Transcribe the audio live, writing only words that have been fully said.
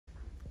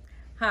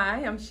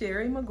Hi, I'm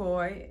Sherry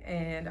McGaughy,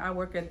 and I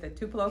work at the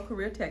Tupelo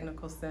Career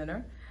Technical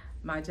Center.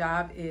 My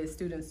job is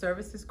Student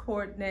Services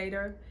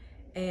Coordinator,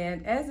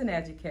 and as an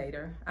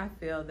educator, I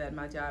feel that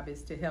my job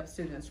is to help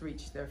students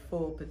reach their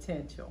full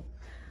potential.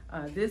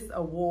 This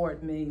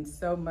award means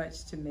so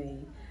much to me,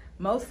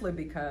 mostly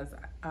because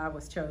I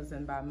was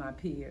chosen by my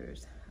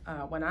peers.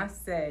 When I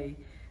say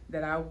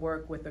that I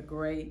work with a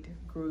great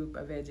group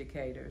of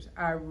educators,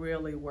 I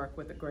really work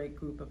with a great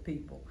group of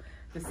people.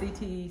 The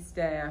CTE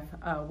staff,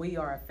 we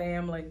are a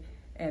family,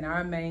 and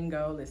our main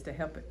goal is to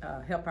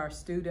help our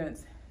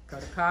students go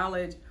to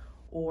college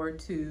or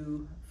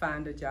to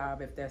find a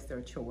job if that's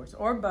their choice,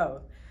 or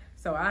both.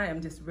 So I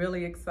am just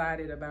really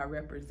excited about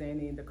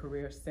representing the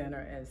Career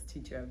Center as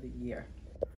Teacher of the Year.